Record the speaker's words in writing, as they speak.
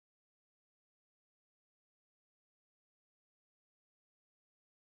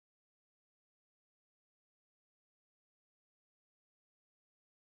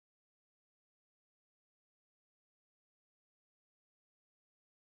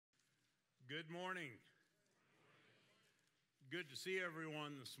Good morning. Good to see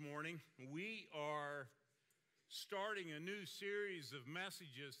everyone this morning. We are starting a new series of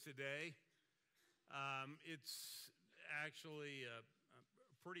messages today. It's actually a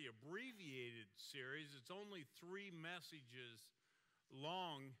pretty abbreviated series. It's only 3 messages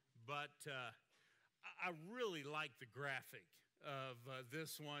long, but I really like the graphic of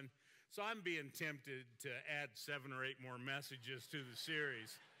this one. So I'm being tempted to add 7 or 8 more messages to the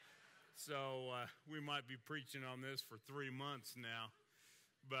series. So we might be preaching on this for 3 months now.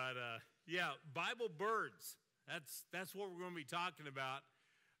 But yeah, Bible birds. That's what we're going to be talking about.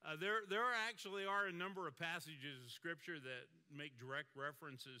 There actually are a number of passages of Scripture that make direct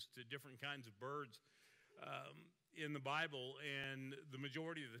references to different kinds of birds in the Bible. And the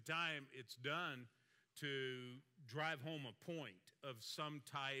majority of the time, it's done to drive home a point of some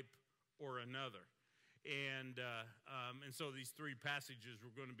type or another. And so these 3 passages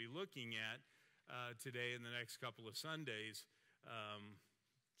we're going to be looking at today in the next couple of Sundays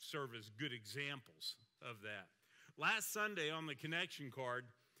serve as good examples of that. Last Sunday on the connection card,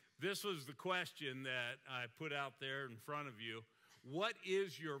 this was the question that I put out there in front of you. What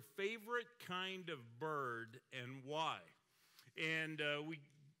is your favorite kind of bird and why? And we,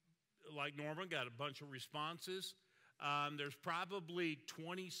 like normal, got a bunch of responses. There's probably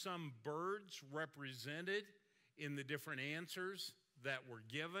 20-some birds represented in the different answers that were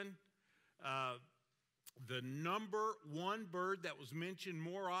given. The number 1 bird that was mentioned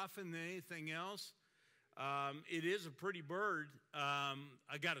more often than anything else, it is a pretty bird.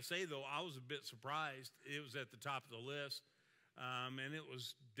 I got to say, though, I was a bit surprised. It was at the top of the list, and it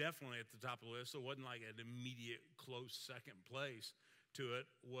was definitely at the top of the list. So it wasn't like an immediate close second place to it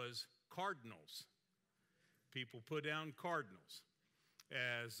was cardinals. People put down cardinals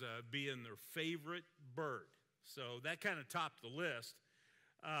as being their favorite bird. So that kind of topped the list.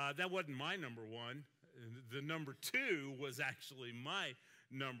 That wasn't my number 1. The number 2 was actually my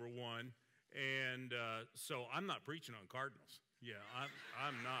number 1. And so I'm not preaching on cardinals. Yeah,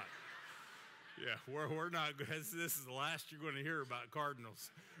 I'm not. Yeah, we're not. This is the last you're going to hear about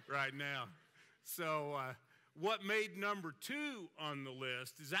cardinals right now. So what made number 2 on the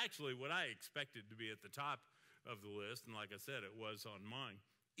list is actually what I expected to be at the top of the list, and like I said, it was on mine.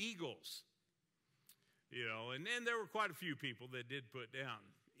 Eagles. You know, and there were quite a few people that did put down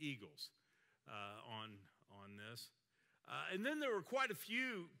eagles on this. And then there were quite a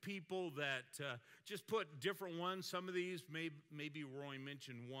few people that just put different ones. Some of these maybe Roy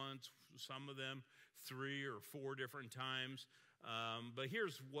mentioned once, some of them 3 or 4 different times. But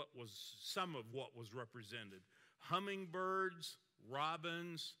here's some of what was represented. Hummingbirds,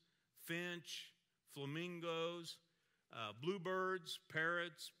 robins, finch, flamingos, bluebirds,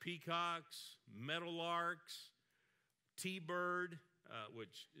 parrots, peacocks, meadowlarks, T-bird,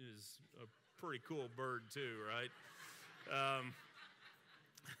 which is a pretty cool bird too, right?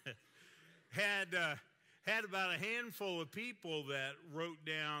 Had about a handful of people that wrote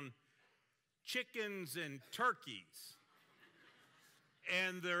down chickens and turkeys.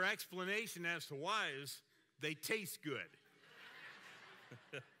 And their explanation as to why is they taste good.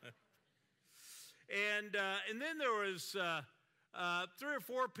 And then there was 3 or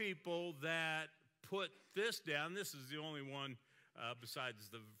 4 people that put this down. This is the only one besides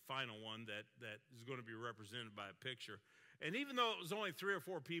the final one that is going to be represented by a picture. And even though it was only 3 or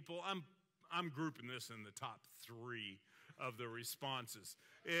 4 people, I'm grouping this in the top 3 of the responses.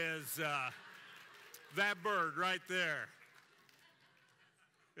 Is that bird right there?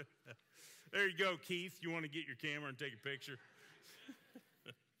 There you go, Keith. You want to get your camera and take a picture?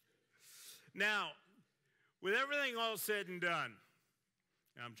 Now, with everything all said and done,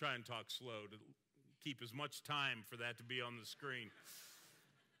 and I'm trying to talk slow to keep as much time for that to be on the screen.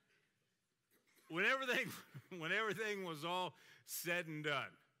 When everything was all said and done,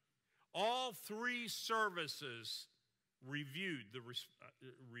 all 3 services reviewed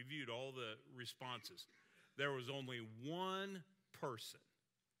all the responses. There was only 1 person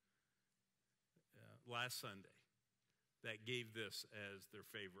last Sunday that gave this as their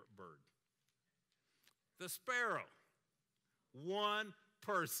favorite bird. The sparrow. 1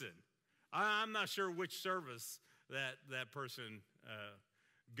 person. I'm not sure which service that person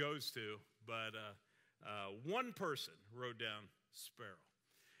goes to, but 1 person wrote down sparrow.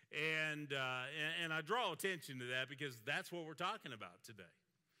 And I draw attention to that because that's what we're talking about today,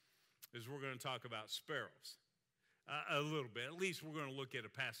 is we're going to talk about sparrows a little bit. At least we're going to look at a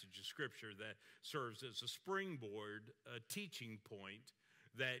passage of Scripture that serves as a springboard, a teaching point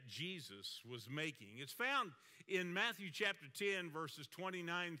that Jesus was making. It's found in Matthew chapter 10, verses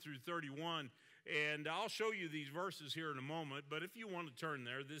 29 through 31. And I'll show you these verses here in a moment, but if you want to turn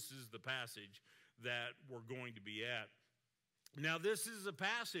there, this is the passage that we're going to be at. Now, this is a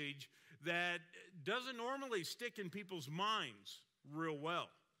passage that doesn't normally stick in people's minds real well,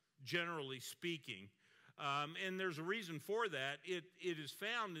 generally speaking. And there's a reason for that. It is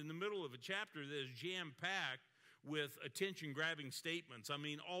found in the middle of a chapter that is jam-packed with attention-grabbing statements. I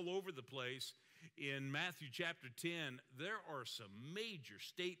mean, all over the place. In Matthew chapter 10, there are some major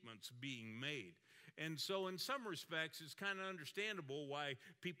statements being made. And so in some respects, it's kind of understandable why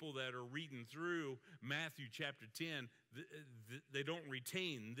people that are reading through Matthew chapter 10, they don't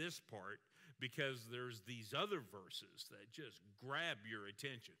retain this part, because there's these other verses that just grab your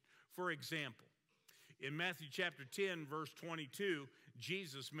attention. For example, in Matthew chapter 10, verse 22,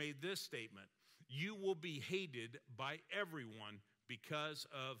 Jesus made this statement: "You will be hated by everyone because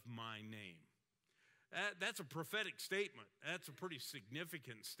of my name." That's a prophetic statement. That's a pretty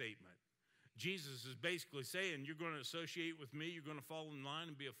significant statement. Jesus is basically saying, you're going to associate with me, you're going to fall in line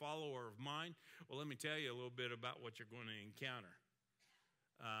and be a follower of mine. Well, let me tell you a little bit about what you're going to encounter.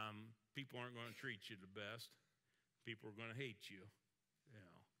 People aren't going to treat you the best. People are going to hate you,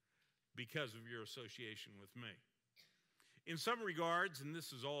 because of your association with me. In some regards, and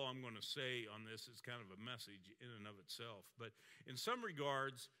this is all I'm going to say on this, it's kind of a message in and of itself, but in some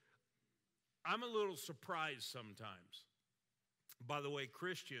regards, I'm a little surprised sometimes by the way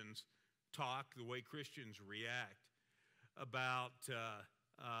Christians talk, the way Christians react about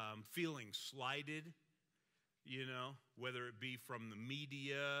feeling slighted, whether it be from the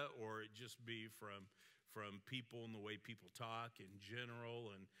media or it just be from people and the way people talk in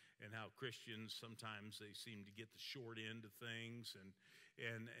general, and how Christians sometimes they seem to get the short end of things.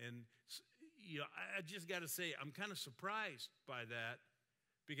 And I just got to say, I'm kind of surprised by that,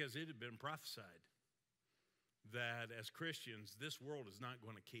 because it had been prophesied that as Christians, this world is not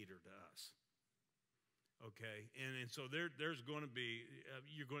going to cater to us. Okay? And so there's going to be,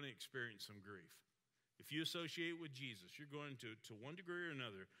 you're going to experience some grief. If you associate with Jesus, you're going to one degree or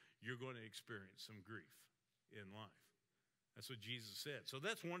another, you're going to experience some grief in life. That's what Jesus said. So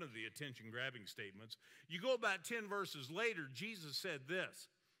that's one of the attention-grabbing statements. You go about 10 verses later, Jesus said this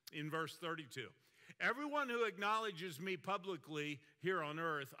in verse 32. "Everyone who acknowledges me publicly here on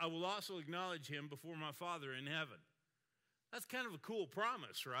earth, I will also acknowledge him before my Father in heaven." That's kind of a cool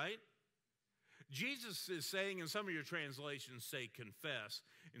promise, right? Jesus is saying, and some of your translations say confess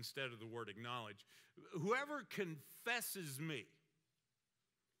instead of the word acknowledge, whoever confesses me,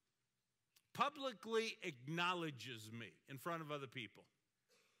 publicly acknowledges me in front of other people,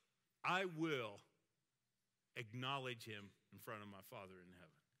 I will acknowledge him in front of my Father in heaven.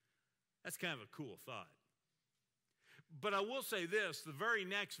 That's kind of a cool thought. But I will say this, the very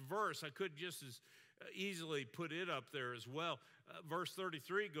next verse, I could just as easily put it up there as well. Verse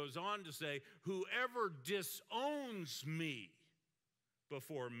 33 goes on to say, "Whoever disowns me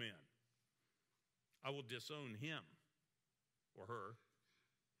before men, I will disown him or her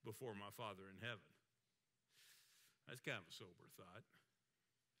before my Father in heaven." That's kind of a sober thought.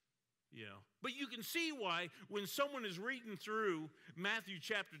 But you can see why when someone is reading through Matthew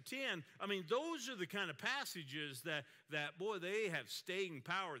chapter 10, I mean, those are the kind of passages that boy, they have staying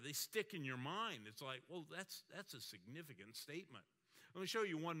power. They stick in your mind. It's like, well, that's a significant statement. Let me show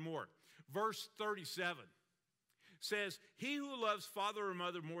you one more. Verse 37 says, "He who loves father or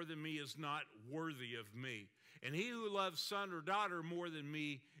mother more than me is not worthy of me. And he who loves son or daughter more than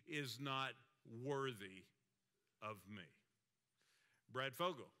me is not worthy of me." Brad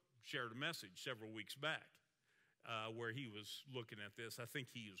Fangman shared a message several weeks back where he was looking at this. I think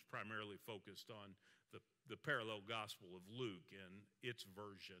he was primarily focused on the parallel gospel of Luke and its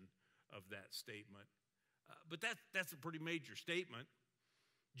version of that statement. But that's a pretty major statement.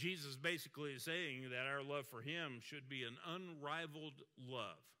 Jesus basically is saying that our love for him should be an unrivaled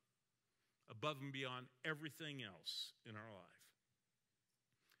love above and beyond everything else in our life.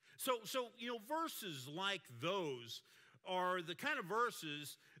 So verses like those are the kind of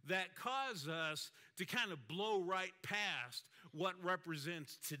verses that cause us to kind of blow right past what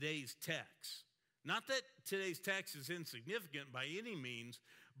represents today's text. Not that today's text is insignificant by any means,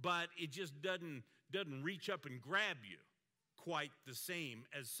 but it just doesn't reach up and grab you quite the same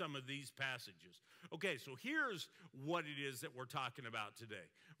as some of these passages. Okay, so here's what it is that we're talking about today.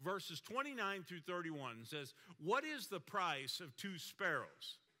 Verses 29 through 31 says, "What is the price of 2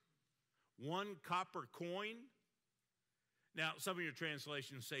 sparrows? 1 copper coin?" Now, some of your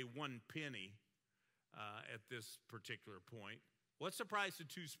translations say 1 penny at this particular point. What's the price of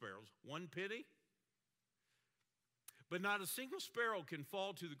 2 sparrows? 1 penny? "But not a single sparrow can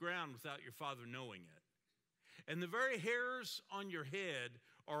fall to the ground without your Father knowing it. And the very hairs on your head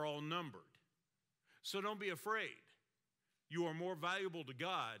are all numbered. So don't be afraid. You are more valuable to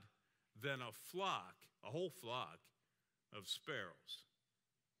God than a whole flock of sparrows.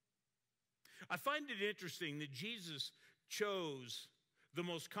 I find it interesting that Jesus chose the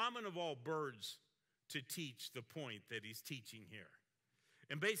most common of all birds to teach the point that he's teaching here.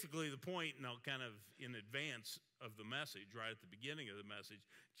 And basically the point, and I'll kind of in advance of the message, right at the beginning of the message,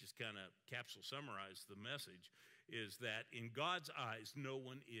 just kind of capsule summarize the message, is that in God's eyes, no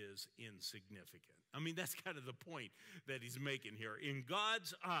one is insignificant. I mean, that's kind of the point that he's making here. In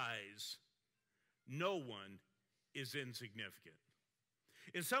God's eyes, no one is insignificant.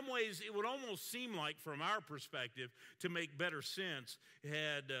 In some ways, it would almost seem like, from our perspective, to make better sense,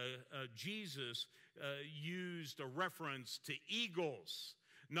 had Jesus used a reference to eagles.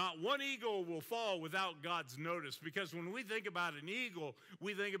 Not one eagle will fall without God's notice, because when we think about an eagle,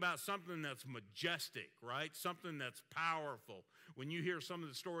 we think about something that's majestic, right? Something that's powerful. When you hear some of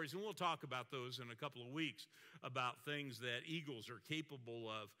the stories, and we'll talk about those in a couple of weeks, about things that eagles are capable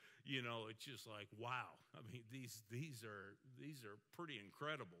of, you know, it's just like, wow. I mean, these are pretty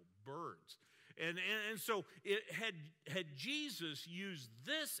incredible birds. And so had Jesus used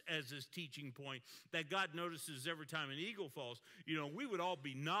this as his teaching point, that God notices every time an eagle falls, you know, we would all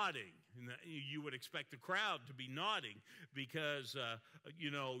be nodding. And you would expect the crowd to be nodding because,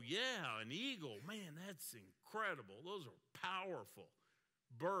 you know, yeah, an eagle, man, that's incredible. Those are powerful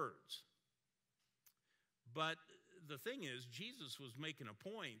birds. But the thing is, Jesus was making a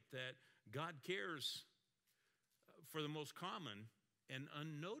point that God cares for the most common and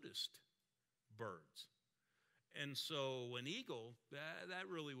unnoticed birds. And so an eagle, that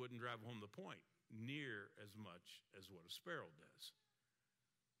really wouldn't drive home the point near as much as what a sparrow does.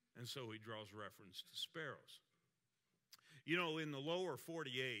 And so he draws reference to sparrows. You know, in the lower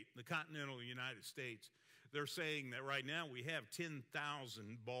 48, the continental United States, they're saying that right now we have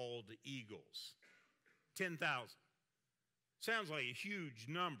 10,000 bald eagles. 10,000. Sounds like a huge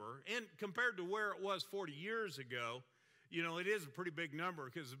number. And compared to where it was 40 years ago, you know, it is a pretty big number,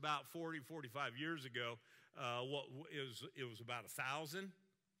 because about 40, 45 years ago, it was about 1,000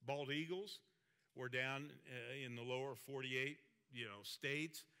 bald eagles were down in the lower 48, you know,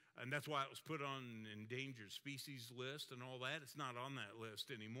 states. And that's why it was put on an endangered species list and all that. It's not on that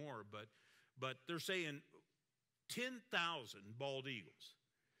list anymore, but they're saying 10,000 bald eagles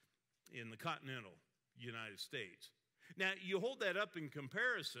in the continental United States. Now, you hold that up in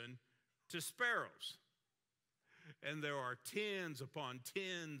comparison to sparrows, and there are tens upon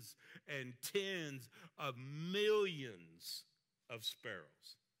tens and tens of millions of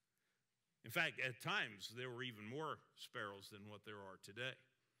sparrows. In fact, at times, there were even more sparrows than what there are today.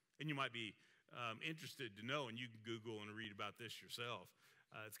 And you might be interested to know, and you can Google and read about this yourself.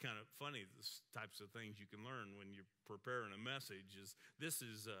 It's kind of funny, the types of things you can learn when you're preparing a message. This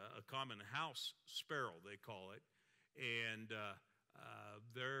is a common house sparrow, they call it. And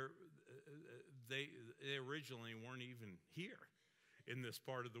they originally weren't even here in this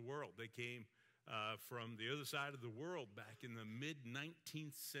part of the world. They came from the other side of the world back in the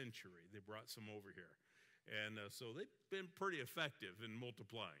mid-19th century. They brought some over here. And so they've been pretty effective in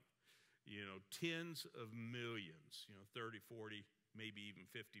multiplying. You know, tens of millions, you know, 30, 40, maybe even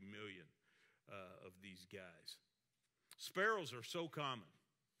 50 million of these guys. Sparrows are so common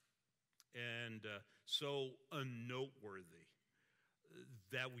and so unnoteworthy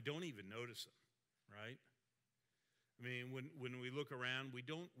that we don't even notice them, right? I mean, when we look around, we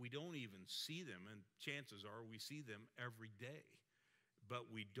don't even see them, and chances are we see them every day, but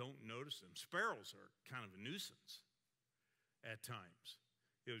we don't notice them. Sparrows are kind of a nuisance at times.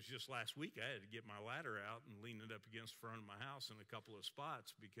 It was just last week I had to get my ladder out and lean it up against the front of my house in a couple of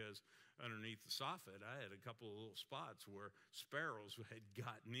spots, because underneath the soffit I had a couple of little spots where sparrows had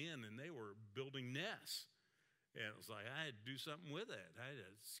gotten in and they were building nests. And it was like I had to do something with it. I had to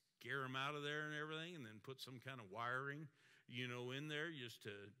scare them out of there and everything, and then put some kind of wiring, you know, in there just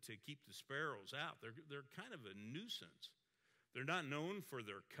to keep the sparrows out. They're kind of a nuisance. They're not known for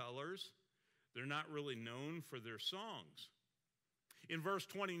their colors. They're not really known for their songs. In verse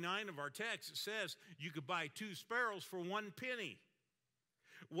 29 of our text, it says you could buy 2 sparrows for 1 penny.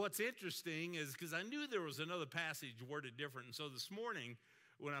 What's interesting is, because I knew there was another passage worded different, and so this morning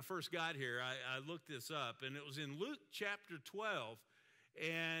when I first got here, I looked this up, and it was in Luke chapter 12,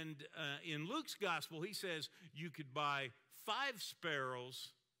 and in Luke's gospel, he says you could buy 5 sparrows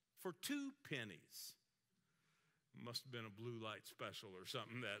for 2 pennies. Must have been a blue light special or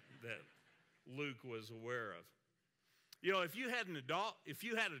something that Luke was aware of. You know, if you had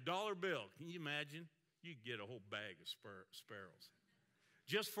a dollar bill, can you imagine? You'd get a whole bag of sparrows.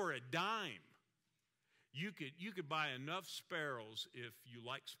 Just for a dime, You could buy enough sparrows, if you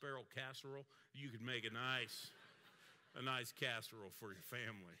like sparrow casserole, you could make a nice casserole for your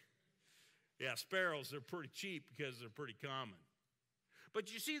family. Yeah, sparrows, they're pretty cheap because they're pretty common.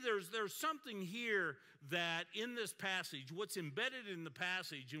 But you see, there's something here that in this passage, what's embedded in the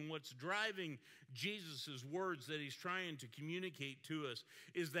passage and what's driving Jesus' words that he's trying to communicate to us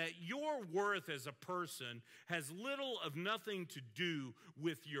is that your worth as a person has little of nothing to do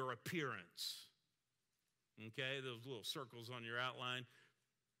with your appearance. Okay, those little circles on your outline,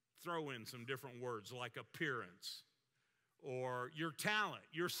 throw in some different words like appearance or your talent,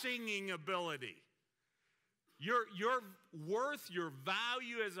 your singing ability. Your worth, your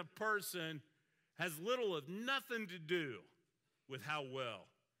value as a person has little of nothing to do with how well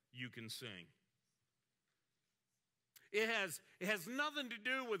you can sing. It has nothing to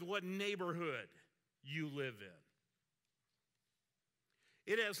do with what neighborhood you live in.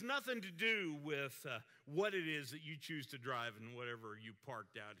 It has nothing to do with what it is that you choose to drive and whatever you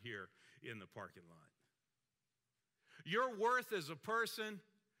parked out here in the parking lot. Your worth as a person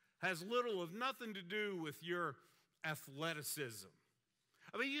has little of nothing to do with your athleticism.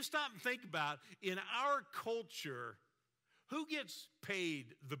 I mean, you stop and think about, in our culture, who gets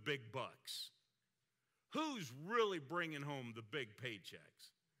paid the big bucks? Who's really bringing home the big paychecks?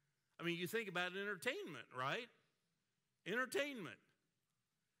 I mean, you think about entertainment, right? Entertainment.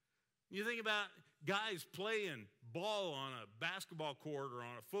 You think about guys playing ball on a basketball court or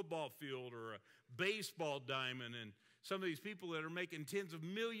on a football field or a baseball diamond, and some of these people that are making tens of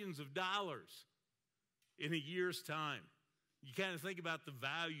millions of dollars in a year's time. You kind of think about the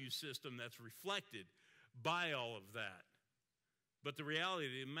value system that's reflected by all of that. But the reality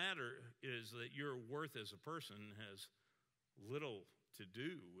of the matter is that your worth as a person has little to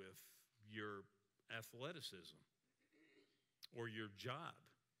do with your athleticism or your job.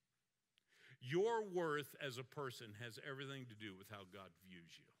 Your worth as a person has everything to do with how God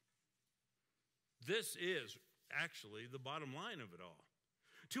views you. This is actually the bottom line of it all.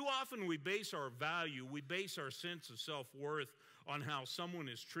 Too often we base our value, we base our sense of self-worth on how someone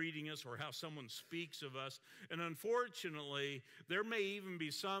is treating us or how someone speaks of us. And unfortunately, there may even be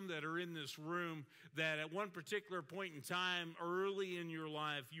some that are in this room that at one particular point in time, early in your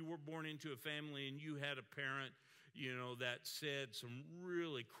life, you were born into a family and you had a parent, that said some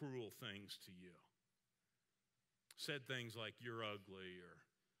really cruel things to you. Said things like, you're ugly, or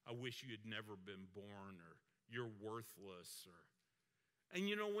I wish you had never been born, or you're worthless, and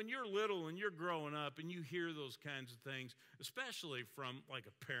when you're little and you're growing up and you hear those kinds of things, especially from like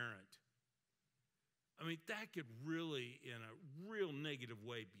a parent, I mean, that could really, in a real negative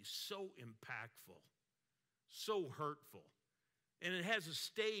way, be so impactful, so hurtful. And it has a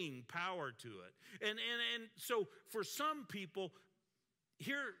staying power to it. And so for some people,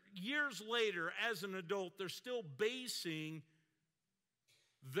 here years later as an adult, they're still basing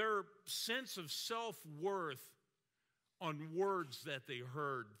their sense of self-worth on words that they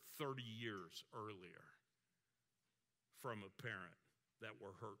heard 30 years earlier from a parent that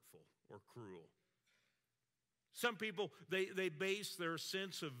were hurtful or cruel. Some people, they base their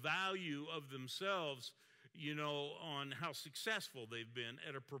sense of value of themselves, on how successful they've been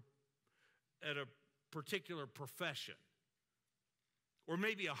at a particular profession. Or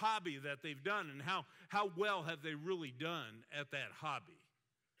maybe a hobby that they've done, and how well have they really done at that hobby.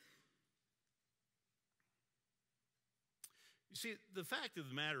 You see, the fact of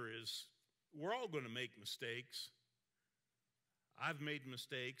the matter is, we're all going to make mistakes. I've made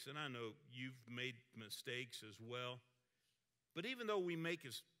mistakes, and I know you've made mistakes as well. But even though we make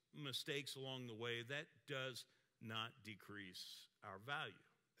mistakes along the way, that does not decrease our value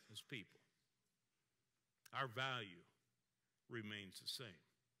as people. Our value remains the same.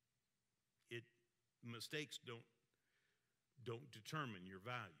 Mistakes don't determine your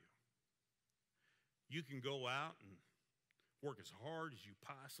value. You can go out and work as hard as you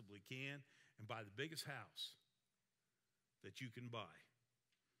possibly can and buy the biggest house that you can buy.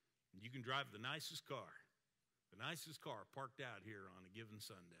 You can drive the nicest car parked out here on a given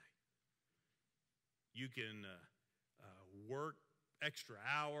Sunday. You can work extra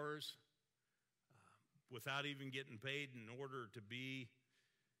hours without even getting paid in order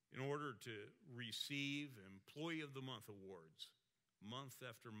to receive Employee of the Month awards month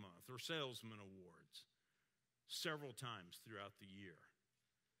after month, or Salesman awards several times throughout the year.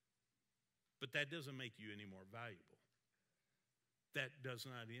 But that doesn't make you any more valuable. That does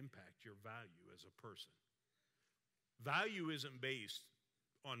not impact your value as a person. Value isn't based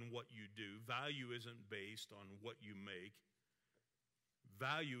on what you do. Value isn't based on what you make.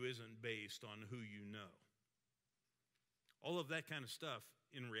 Value isn't based on who you know. All of that kind of stuff,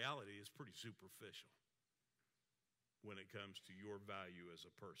 in reality, is pretty superficial. when it comes to your value as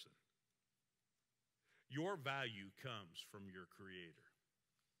a person. Your value comes from your Creator.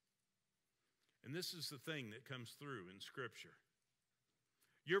 And this is the thing that comes through in Scripture.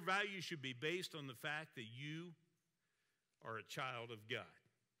 Your value should be based on the fact that you are a child of God.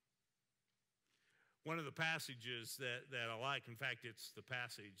 One of the passages that I like, in fact, it's the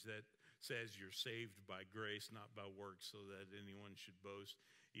passage that says you're saved by grace, not by works, so that anyone should boast.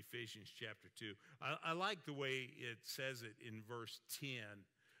 Ephesians chapter 2. I like the way it says it in verse 10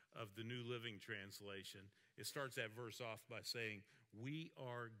 of the New Living Translation. It starts that verse off by saying, we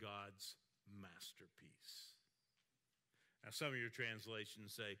are God's masterpiece. Now, some of your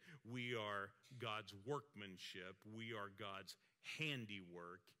translations say, we are God's workmanship. We are God's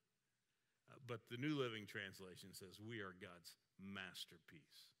handiwork. But the New Living Translation says, we are God's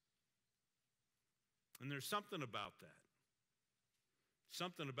masterpiece. And there's something about that.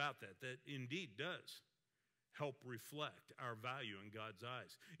 Something about that indeed does help reflect our value in God's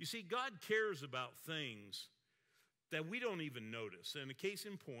eyes. You see, God cares about things that we don't even notice. And a case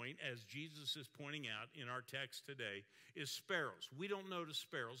in point, as Jesus is pointing out in our text today, is sparrows. We don't notice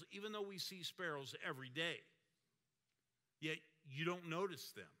sparrows, even though we see sparrows every day. Yet you don't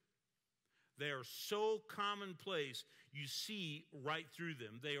notice them. They are so commonplace, you see right through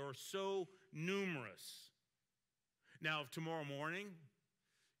them. They are so numerous. Now, if tomorrow morning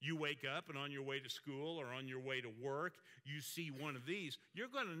you wake up and on your way to school or on your way to work, you see one of these, you're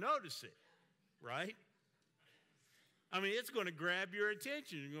going to notice it, right? I mean, it's going to grab your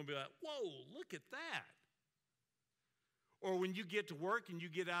attention. You're going to be like, whoa, look at that. Or when you get to work and you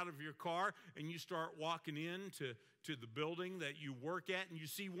get out of your car and you start walking into the building that you work at and you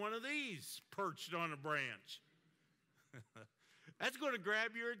see one of these perched on a branch. That's going to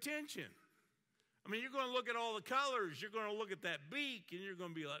grab your attention. I mean, you're going to look at all the colors. You're going to look at that beak and you're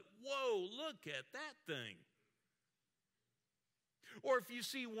going to be like, whoa, look at that thing. Or if you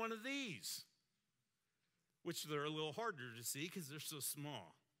see one of these, which they're a little harder to see because they're so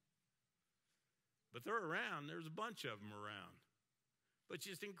small. But they're around. There's a bunch of them around. But it's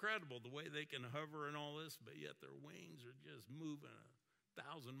just incredible the way they can hover and all this, but yet their wings are just moving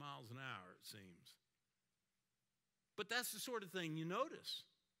 1,000 miles an hour, it seems. But that's the sort of thing you notice.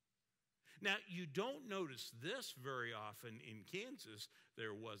 Now, you don't notice this very often in Kansas.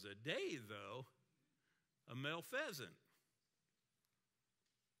 There was a day, though, a male pheasant.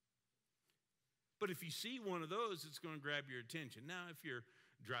 But if you see one of those, it's going to grab your attention. Now, if you're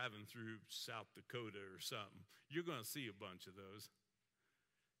driving through South Dakota or something, you're going to see a bunch of those.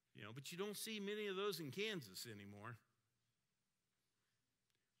 You know, but you don't see many of those in Kansas anymore.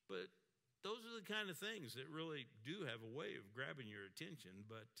 But those are the kind of things that really do have a way of grabbing your attention.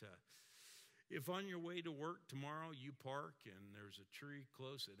 But if on your way to work tomorrow you park and there's a tree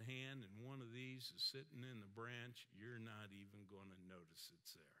close at hand and one of these is sitting in the branch, you're not even going to notice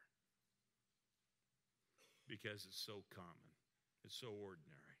it's there. Because it's so common. It's so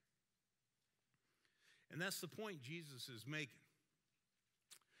ordinary. And that's the point Jesus is making.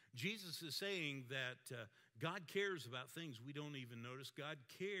 Jesus is saying that God cares about things we don't even notice. God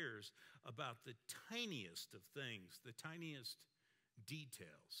cares about the tiniest of things, the tiniest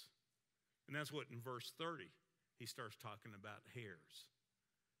details. And that's what in verse 30, he starts talking about hairs.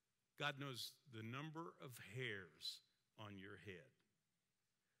 God knows the number of hairs on your head.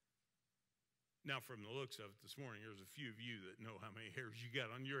 Now, from the looks of it this morning, there's a few of you that know how many hairs you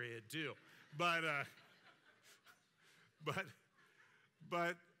got on your head, too. But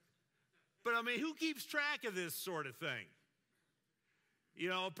I mean, who keeps track of this sort of thing? You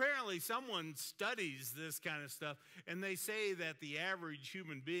know, apparently someone studies this kind of stuff, and they say that the average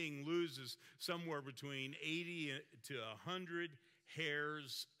human being loses somewhere between 80 to 100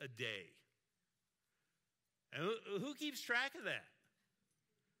 hairs a day. And who keeps track of that?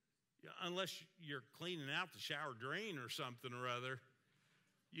 Unless you're cleaning out the shower drain or something or other.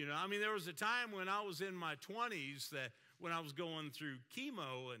 You know, I mean, there was a time when I was in my 20s that when I was going through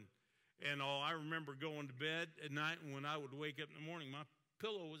chemo and all, I remember going to bed at night, and when I would wake up in the morning, my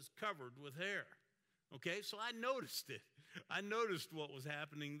pillow was covered with hair. Okay, so I noticed it. I noticed what was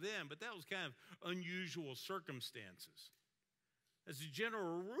happening then, but that was kind of unusual circumstances. As a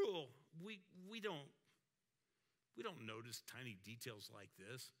general rule, we don't notice tiny details like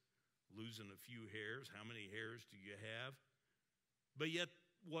this. Losing a few hairs. How many hairs do you have? But yet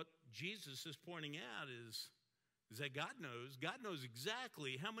what Jesus is pointing out is that God knows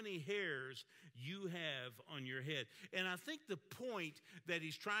exactly how many hairs you have on your head. And I think the point that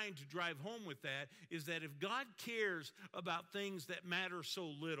he's trying to drive home with that is that if God cares about things that matter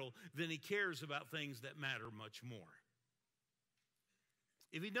so little, then he cares about things that matter much more.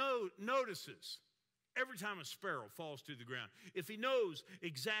 If he notices Every time a sparrow falls to the ground, if he knows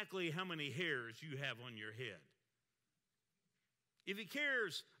exactly how many hairs you have on your head, if he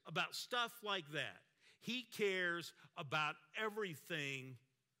cares about stuff like that, he cares about everything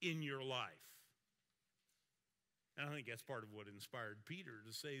in your life. And I think that's part of what inspired Peter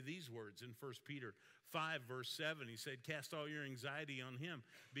to say these words in 1 Peter 5, verse 7. He said, cast all your anxiety on him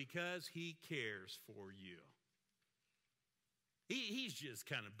because he cares for you. He's just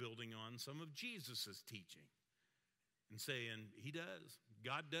kind of building on some of Jesus' teaching and saying he does.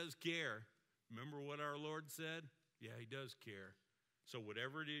 God does care. Remember what our Lord said? Yeah, he does care. So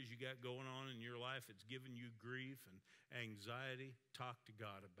whatever it is you got going on in your life, it's giving you grief and anxiety, talk to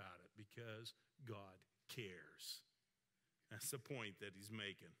God about it because God cares. That's the point that he's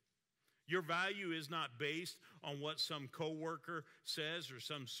making. Your value is not based on what some coworker says or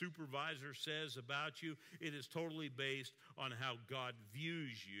some supervisor says about you. It is totally based on how God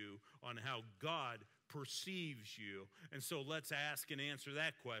views you, on how God perceives you. And so let's ask and answer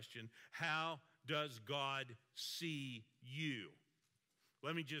that question. How does God see you?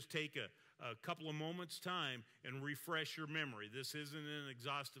 Let me just take a couple of moments' time and refresh your memory. This isn't an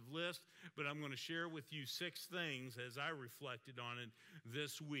exhaustive list, but I'm going to share with you 6 things as I reflected on it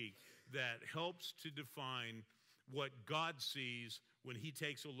this week that helps to define what God sees when he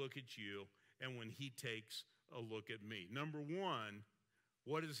takes a look at you and when he takes a look at me. Number 1,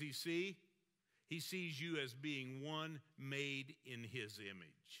 what does he see? He sees you as being one made in his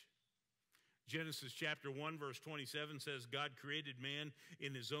image. Genesis chapter 1, verse 27 says, God created man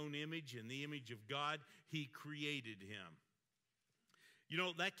in his own image. In the image of God, he created him. You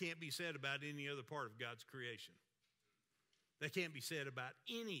know, that can't be said about any other part of God's creation. That can't be said about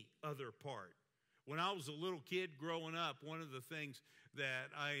any other part. When I was a little kid growing up, one of the things that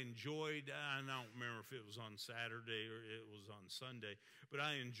I enjoyed, I don't remember if it was on Saturday or it was on Sunday, but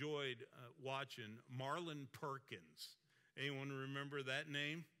I enjoyed watching Marlon Perkins. Anyone remember that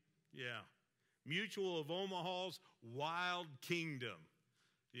name? Yeah. Mutual of Omaha's Wild Kingdom,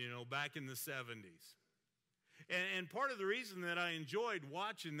 you know, back in the 70s. And part of the reason that I enjoyed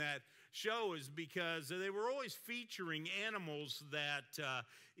watching that show is because they were always featuring animals that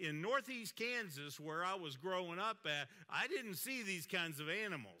in northeast Kansas, where I was growing up at, I didn't see these kinds of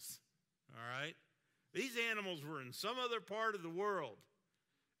animals, all right? These animals were in some other part of the world.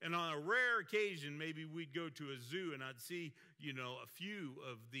 And on a rare occasion, maybe we'd go to a zoo and I'd see, you know, a few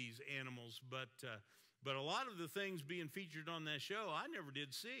of these animals. But a lot of the things being featured on that show, I never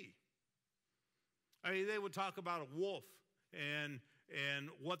did see. I mean, they would talk about a wolf and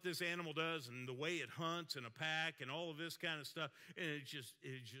what this animal does and the way it hunts in a pack and all of this kind of stuff. And it's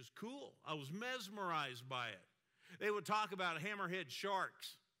just cool. I was mesmerized by it. They would talk about hammerhead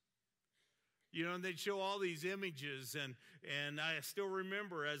sharks. You know, and they'd show all these images, and I still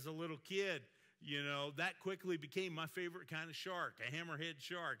remember as a little kid, you know, that quickly became my favorite kind of shark, a hammerhead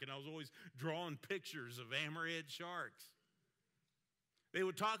shark, and I was always drawing pictures of hammerhead sharks. They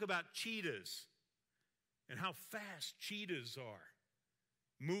would talk about cheetahs and how fast cheetahs are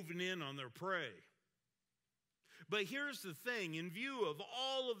moving in on their prey. But here's the thing, in view of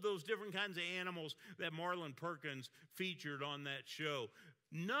all of those different kinds of animals that Marlon Perkins featured on that show,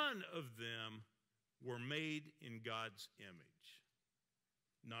 none of them were made in God's image.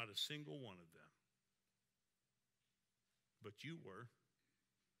 Not a single one of them. But you were,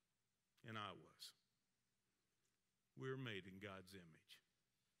 and I was. We were made in God's image.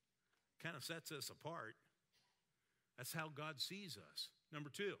 Kind of sets us apart. That's how God sees us. Number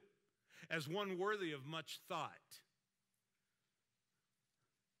 2, as one worthy of much thought.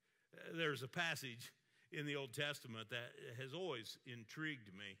 There's a passage in the Old Testament that has always intrigued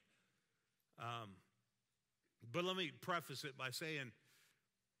me. But let me preface it by saying,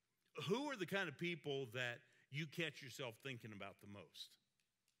 who are the kind of people that you catch yourself thinking about the most?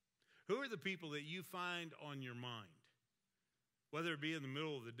 Who are the people that you find on your mind? Whether it be in the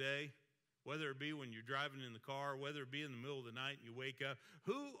middle of the day, whether it be when you're driving in the car, whether it be in the middle of the night and you wake up,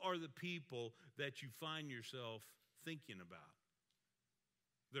 who are the people that you find yourself thinking about?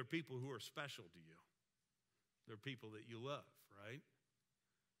 They're people who are special to you. They're people that you love, right?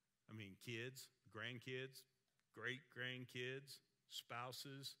 I mean, kids, grandkids, great-grandkids,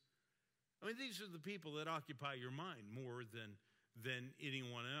 spouses. I mean, these are the people that occupy your mind more than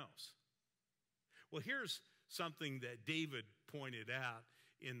anyone else. Well, here's something that David pointed out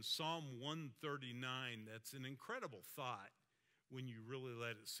in Psalm 139 that's an incredible thought when you really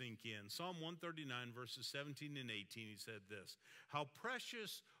let it sink in. Psalm 139, verses 17 and 18, he said this, "How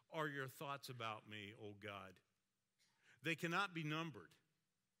precious are your thoughts about me, O God. They cannot be numbered.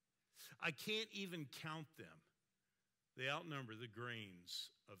 I can't even count them. They outnumber the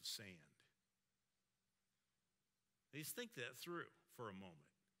grains of sand." Just think that through for a moment.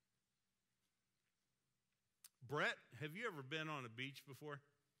 Brett, have you ever been on a beach before? I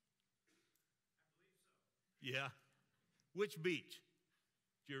believe so. Yeah. Which beach?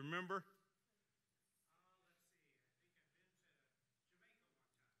 Do you remember? Let's see. I think I've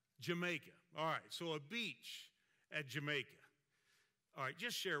been to Jamaica one time. Jamaica. All right. So a beach at Jamaica. All right.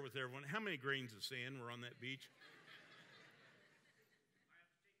 Just share with everyone. How many grains of sand were on that beach? I have to take my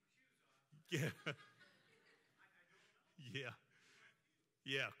shoes off. Yeah. Yeah.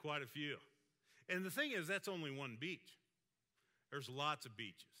 Yeah, quite a few. And the thing is, that's only one beach. There's lots of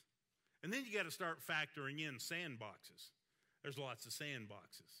beaches. And then you got to start factoring in sandboxes. There's lots of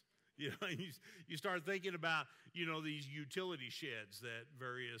sandboxes. You know, you start thinking about, you know, these utility sheds that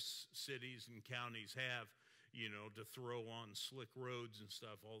various cities and counties have, you know, to throw on slick roads and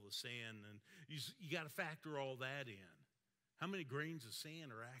stuff, all the sand. And you got to factor all that in. How many grains of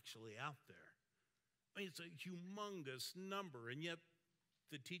sand are actually out there? I mean, it's a humongous number, and yet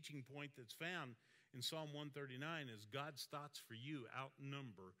the teaching point that's found in Psalm 139 is God's thoughts for you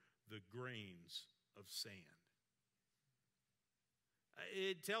outnumber the grains of sand.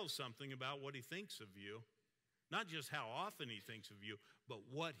 It tells something about what he thinks of you, not just how often he thinks of you, but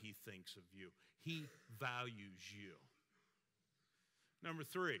what he thinks of you. He values you. Number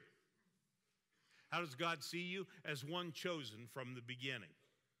 3, how does God see you? As one chosen from the beginning.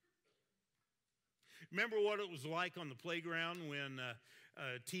 Remember what it was like on the playground when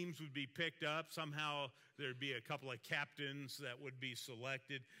teams would be picked up? Somehow there'd be a couple of captains that would be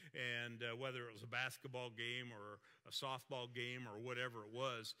selected, and whether it was a basketball game or a softball game or whatever it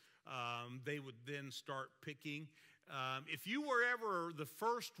was, they would then start picking. If you were ever the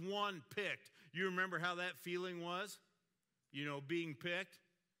first one picked, you remember how that feeling was? You know, being picked?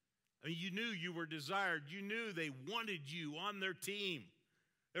 I mean, you knew you were desired. You knew they wanted you on their team.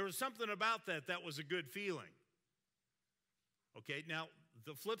 There was something about that that was a good feeling. Okay, now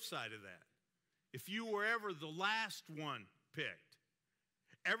the flip side of that. If you were ever the last one picked,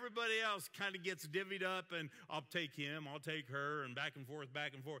 everybody else kind of gets divvied up, and I'll take him, I'll take her, and back and forth,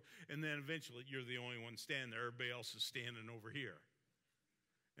 and then eventually you're the only one standing there. Everybody else is standing over here.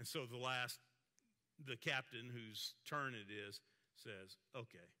 And so the captain whose turn it is says,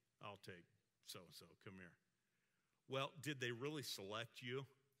 okay, I'll take so-and-so, come here. Well, did they really select you?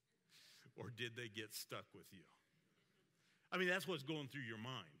 Or did they get stuck with you? I mean, that's what's going through your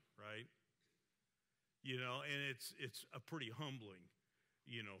mind, right? You know, and it's a pretty humbling,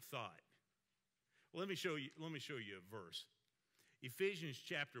 you know, thought. Well, let me show you a verse. Ephesians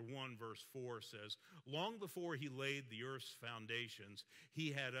chapter 1, verse 4 says, long before he laid the earth's foundations,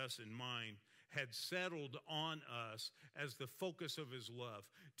 he had us in mind, had settled on us as the focus of his love,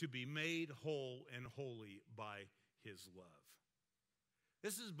 to be made whole and holy by his love.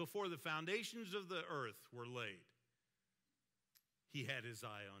 This is before the foundations of the earth were laid. He had his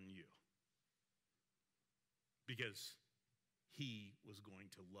eye on you because he was going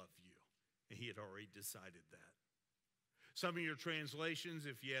to love you, and he had already decided that. Some of your translations,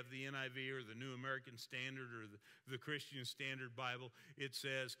 if you have the NIV or the New American Standard or the Christian Standard Bible, it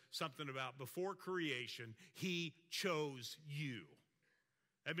says something about before creation, he chose you.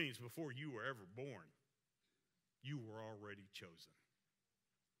 That means before you were ever born, you were already chosen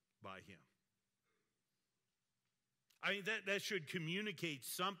by him. I mean, that should communicate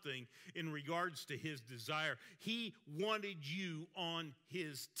something in regards to his desire. He wanted you on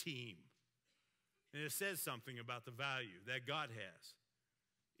his team. And it says something about the value that God has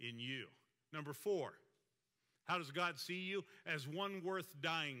in you. Number 4, how does God see you? As one worth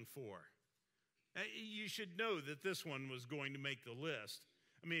dying for. You should know that this one was going to make the list.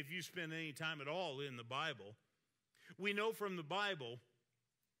 I mean, if you spend any time at all in the Bible, we know from the Bible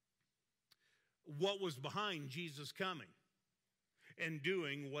what was behind Jesus coming and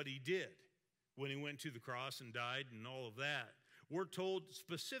doing what he did when he went to the cross and died and all of that. We're told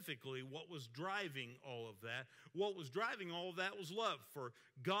specifically what was driving all of that. What was driving all of that was love. For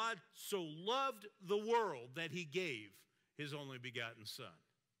God so loved the world that he gave his only begotten Son.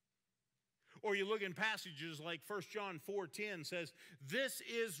 Or you look in passages like 1 John 4:10 says, this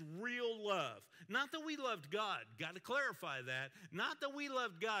is real love. Not that we loved God. Got to clarify that. Not that we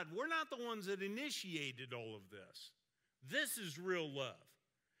loved God. We're not the ones that initiated all of this. This is real love.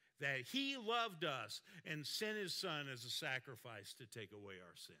 That he loved us and sent his Son as a sacrifice to take away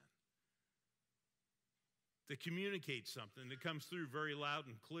our sin. That communicates something that comes through very loud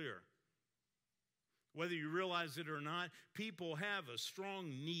and clear. Whether you realize it or not, people have a strong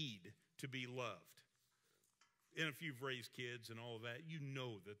need to be loved. And if you've raised kids and all of that, you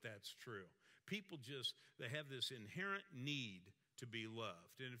know that that's true. People they have this inherent need to be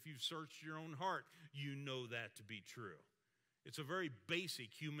loved. And if you've searched your own heart, you know that to be true. It's a very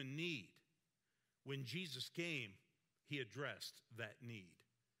basic human need. When Jesus came, he addressed that need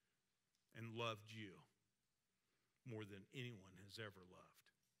and loved you more than anyone has ever loved.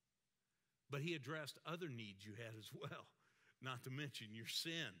 But he addressed other needs you had as well, not to mention your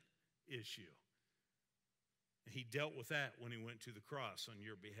sin issue. He dealt with that when he went to the cross on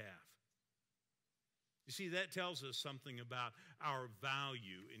your behalf. You see, that tells us something about our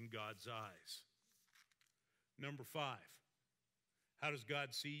value in God's eyes. Number 5, how does God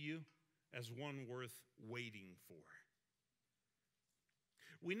see you? As one worth waiting for.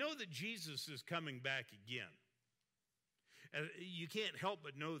 We know that Jesus is coming back again. You can't help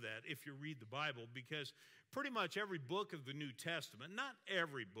but know that if you read the Bible, because pretty much every book of the New Testament, not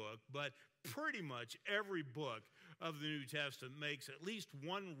every book, but pretty much every book of the New Testament makes at least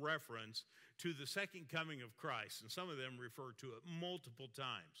one reference to the second coming of Christ, and some of them refer to it multiple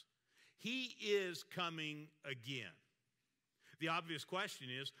times. He is coming again. The obvious question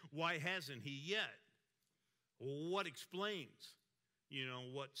is, why hasn't he yet? What explains,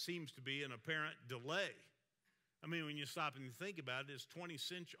 what seems to be an apparent delay? I mean, when you stop and you think about it,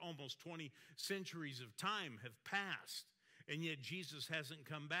 almost 20 centuries of time have passed, and yet Jesus hasn't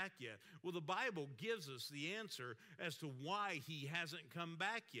come back yet. Well, the Bible gives us the answer as to why he hasn't come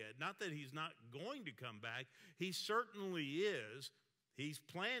back yet. Not that he's not going to come back. He certainly is. He's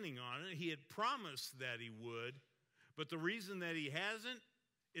planning on it. He had promised that he would. But the reason that he hasn't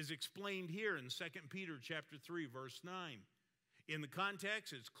is explained here in 2 Peter chapter 3, verse 9. In the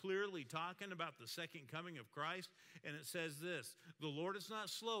context, it's clearly talking about the second coming of Christ, and it says this: the Lord is not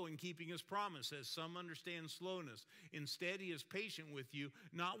slow in keeping his promise, as some understand slowness. Instead, he is patient with you,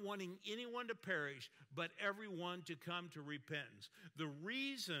 not wanting anyone to perish, but everyone to come to repentance. The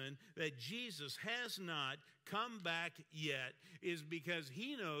reason that Jesus has not come back yet is because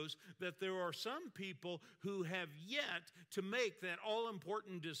he knows that there are some people who have yet to make that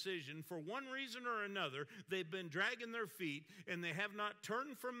all-important decision. For one reason or another, they've been dragging their feet, and they have not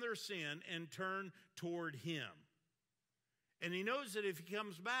turned from their sin and turned toward him. And he knows that if he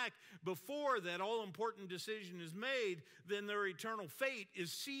comes back before that all-important decision is made, then their eternal fate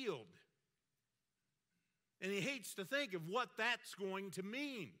is sealed. And he hates to think of what that's going to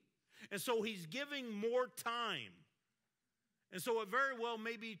mean. And so he's giving more time. And so it very well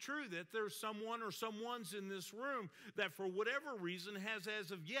may be true that there's someone or someone's in this room that for whatever reason has as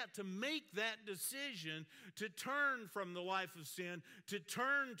of yet to make that decision to turn from the life of sin, to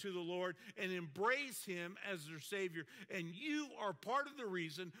turn to the Lord and embrace him as their Savior. And you are part of the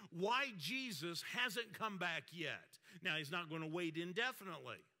reason why Jesus hasn't come back yet. Now, he's not going to wait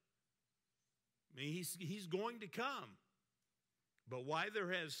indefinitely. I mean, he's going to come. But why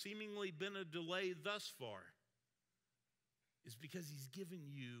there has seemingly been a delay thus far is because he's given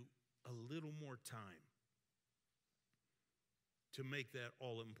you a little more time to make that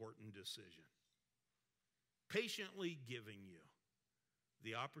all-important decision. Patiently giving you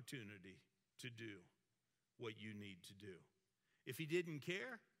the opportunity to do what you need to do. If he didn't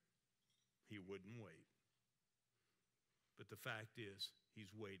care, he wouldn't wait. But the fact is,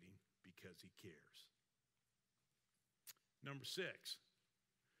 he's waiting because he cares. Number 6,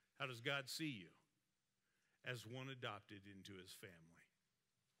 how does God see you? As one adopted into his family.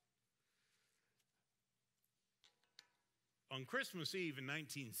 On Christmas Eve in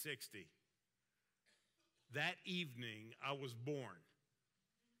 1960, that evening I was born,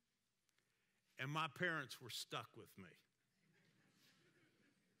 and my parents were stuck with me.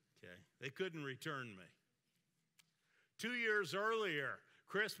 Okay, they couldn't return me. 2 years earlier,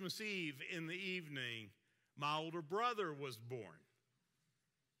 Christmas Eve in the evening, my older brother was born.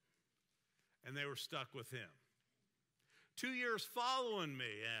 And they were stuck with him. 2 years following me,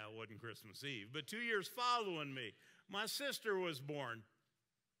 it wasn't Christmas Eve, but 2 years following me, my sister was born.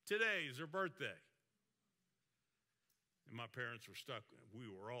 Today's her birthday. And my parents were stuck. We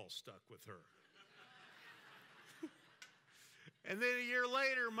were all stuck with her. And then a year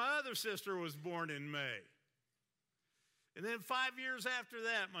later, my other sister was born in May. And then 5 years after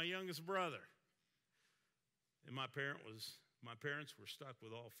that, my youngest brother. And my parents were stuck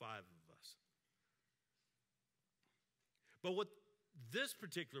with all 5 of us. But what this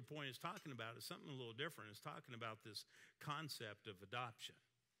particular point is talking about is something a little different. It's talking about this concept of adoption.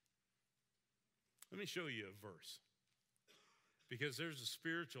 Let me show you a verse, because there's a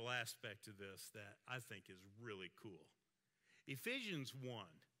spiritual aspect to this that I think is really cool. Ephesians 1,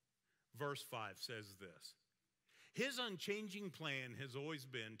 verse 5 says this: his unchanging plan has always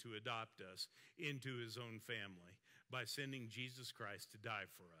been to adopt us into his own family by sending Jesus Christ to die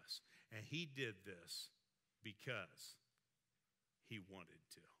for us. And he did this because he wanted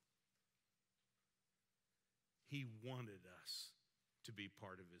to. He wanted us to be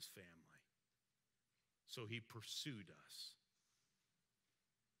part of his family. So he pursued us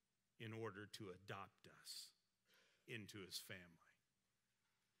in order to adopt us into his family.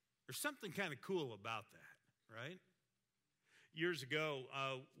 There's something kind of cool about that, right? Years ago,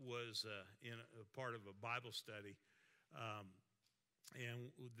 I was in a part of a Bible study,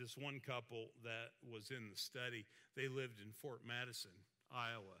 and this one couple that was in the study, they lived in Fort Madison,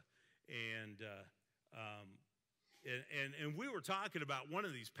 Iowa, and we were talking about one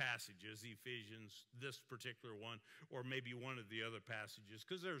of these passages, Ephesians, this particular one, or maybe one of the other passages,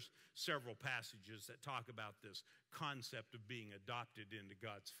 because there's several passages that talk about this concept of being adopted into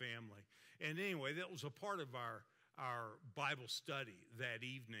God's family. And anyway, that was a part of our Bible study that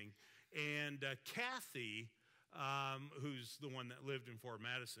evening. And Kathy, who's the one that lived in Fort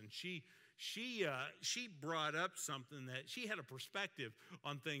Madison, she brought up something that she had a perspective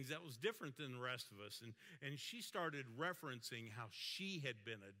on things that was different than the rest of us. And she started referencing how she had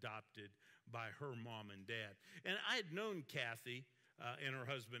been adopted by her mom and dad. And I had known Kathy and her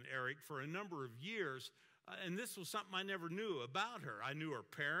husband Eric for a number of years, and this was something I never knew about her. I knew her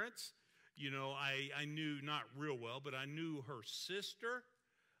parents. You know, I knew not real well, but I knew her sister.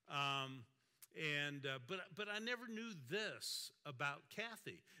 But I never knew this about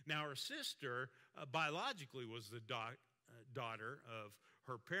Kathy. Now, her sister biologically was the daughter of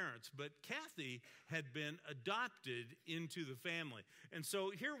her parents, but Kathy had been adopted into the family. And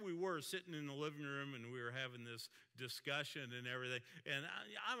so here we were sitting in the living room, and we were having this discussion and everything. And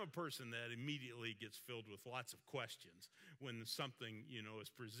I'm a person that immediately gets filled with lots of questions when something, you know, is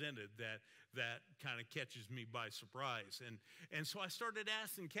presented that kind of catches me by surprise. And so I started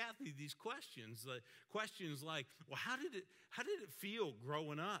asking Kathy these questions like, well, how did it feel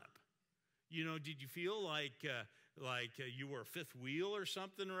growing up? You know, did you feel like you were a fifth wheel or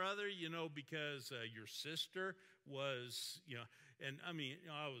something or other, you know, because your sister was, you know, and I mean,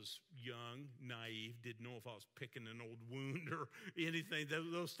 I was young, naive, didn't know if I was picking an old wound or anything.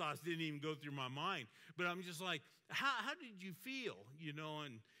 Those thoughts didn't even go through my mind. But I'm just like, how did you feel, you know,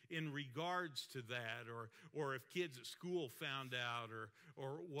 in regards to that, or if kids at school found out or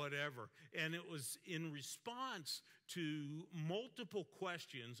whatever. And it was in response to multiple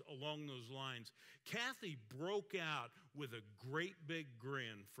questions along those lines. Kathy broke out with a great big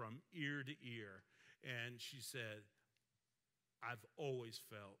grin from ear to ear, and she said, I've always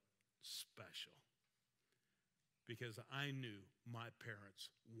felt special because I knew my parents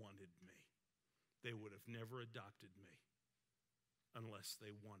wanted me. They would have never adopted me unless they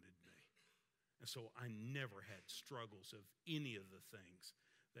wanted me. And so I never had struggles of any of the things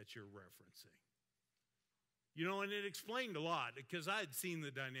that you're referencing. You know, and it explained a lot because I had seen the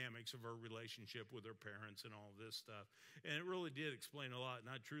dynamics of her relationship with her parents and all this stuff. And it really did explain a lot,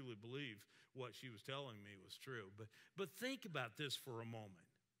 and I truly believe what she was telling me was true. But think about this for a moment.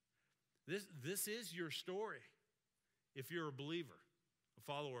 This is your story if you're a believer, a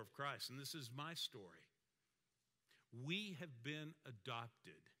follower of Christ, and this is my story. We have been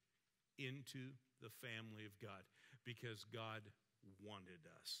adopted into the family of God because God wanted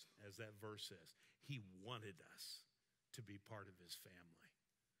us, as that verse says. He wanted us to be part of his family.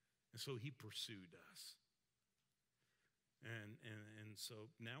 And so he pursued us. And so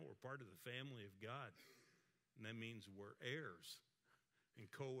now we're part of the family of God. And that means we're heirs and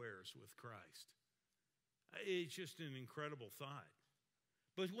co-heirs with Christ. It's just an incredible thought.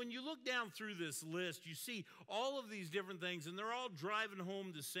 But when you look down through this list, you see all of these different things, and they're all driving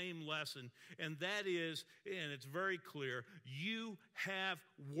home the same lesson, and that is, and it's very clear, you have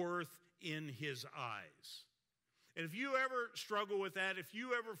worth in his eyes. And if you ever struggle with that, if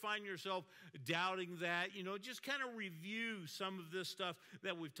you ever find yourself doubting that, you know, just kind of review some of this stuff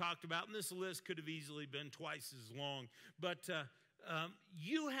that we've talked about, and this list could have easily been twice as long, but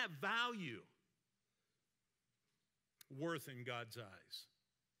you have value, worth in God's eyes.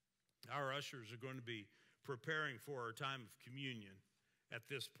 Our ushers are going to be preparing for our time of communion at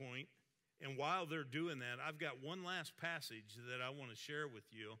this point. And while they're doing that, I've got one last passage that I want to share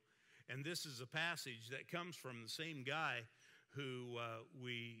with you. And this is a passage that comes from the same guy who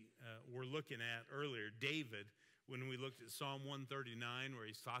we were looking at earlier, David, when we looked at Psalm 139, where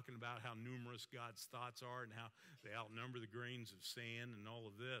he's talking about how numerous God's thoughts are and how they outnumber the grains of sand and all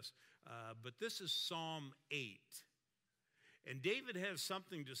of this. But this is Psalm 8. And David has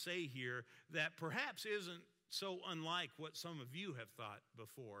something to say here that perhaps isn't so unlike what some of you have thought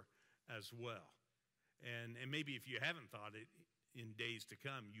before as well. And maybe if you haven't thought it in days to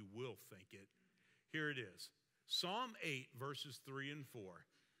come, you will think it. Here it is. Psalm 8, verses 3 and 4.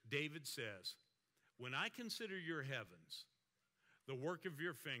 David says, "When I consider your heavens, the work of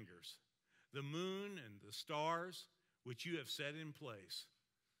your fingers, the moon and the stars which you have set in place.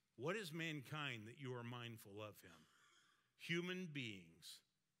 What is mankind that you are mindful of him? Human beings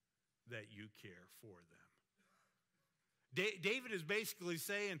that you care for them. David is basically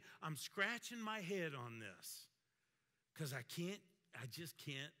saying, I'm scratching my head on this because I just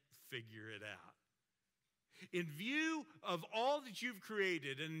can't figure it out. In view of all that you've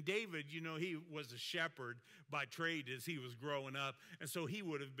created, and David, he was a shepherd by trade as he was growing up, and so he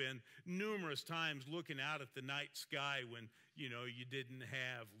would have been numerous times looking out at the night sky when, you didn't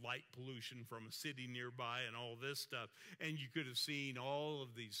have light pollution from a city nearby and all this stuff, and you could have seen all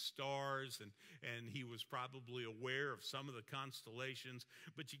of these stars, and he was probably aware of some of the constellations,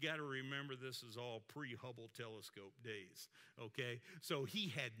 but you got to remember this is all pre-Hubble telescope days, okay? So he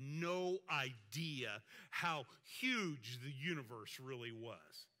had no idea how huge the universe really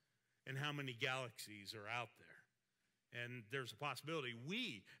was and how many galaxies are out there. And there's a possibility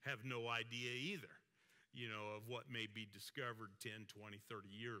we have no idea either, of what may be discovered 10, 20, 30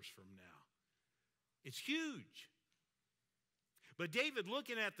 years from now. It's huge. But David,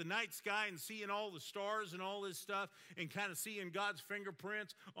 looking at the night sky and seeing all the stars and all this stuff and kind of seeing God's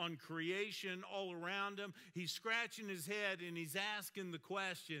fingerprints on creation all around him, he's scratching his head and he's asking the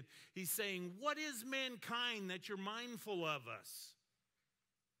question. He's saying, what is mankind that you're mindful of us?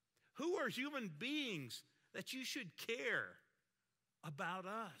 Who are human beings that you should care about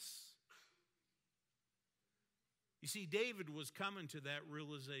us? You see, David was coming to that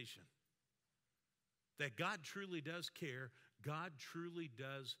realization that God truly does care. God truly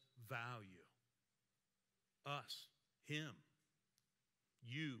does value us, him,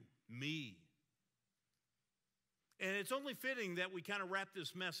 you, me. And it's only fitting that we kind of wrap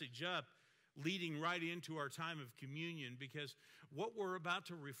this message up leading right into our time of communion, because what we're about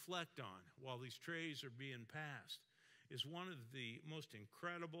to reflect on while these trays are being passed is one of the most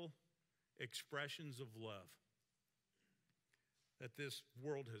incredible expressions of love that this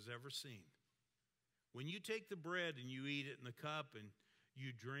world has ever seen. When you take the bread and you eat it in the cup and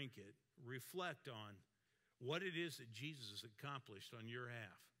you drink it, reflect on what it is that Jesus accomplished on your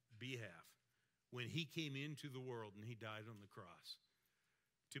behalf when he came into the world and he died on the cross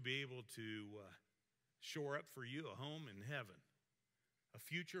to be able to shore up for you a home in heaven, a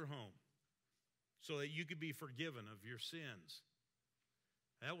future home, so that you could be forgiven of your sins.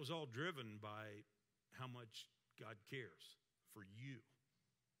 That was all driven by how much God cares for you.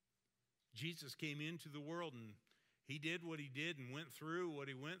 Jesus came into the world and he did what he did and went through what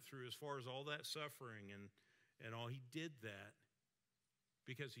he went through as far as all that suffering and all. He did that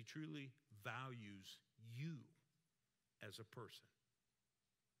because he truly values you as a person.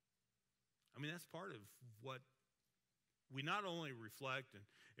 I mean, that's part of what we not only reflect and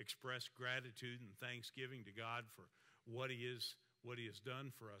express gratitude and thanksgiving to God for what he has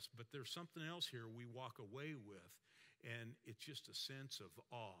done for us, but there's something else here we walk away with, and it's just a sense of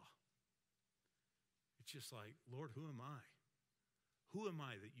awe. It's just like, Lord, who am I? Who am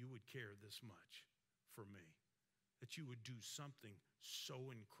I that you would care this much for me? That you would do something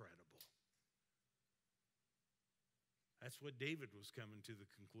so incredible? That's what David was coming to the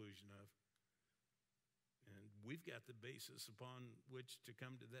conclusion of. And we've got the basis upon which to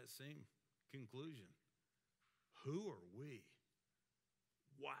come to that same conclusion. Who are we?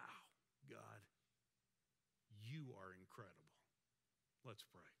 Wow, God, you are incredible. Let's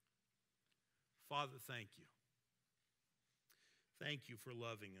pray. Father, thank you. Thank you for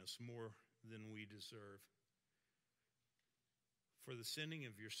loving us more than we deserve. For the sending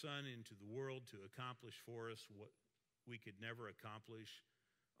of your Son into the world to accomplish for us what we could never accomplish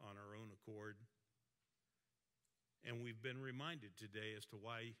on our own accord. And we've been reminded today as to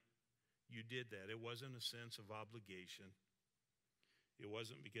why you did that. It wasn't a sense of obligation. It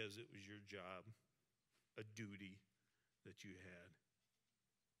wasn't because it was your job, a duty that you had.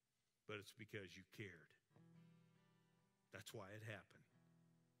 But it's because you cared. That's why it happened.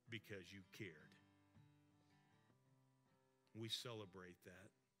 Because you cared. We celebrate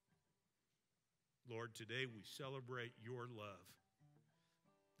that. Lord, today we celebrate your love.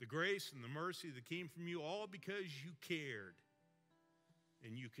 The grace and the mercy that came from you, all because you cared.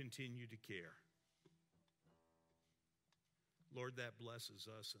 And you continue to care. Lord, that blesses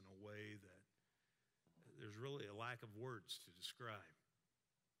us in a way that there's really a lack of words to describe.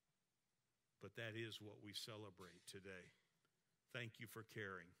 But that is what we celebrate today. Thank you for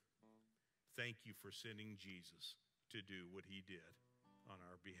caring. Thank you for sending Jesus to do what he did on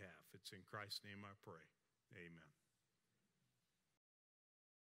our behalf. It's in Christ's name I pray. Amen.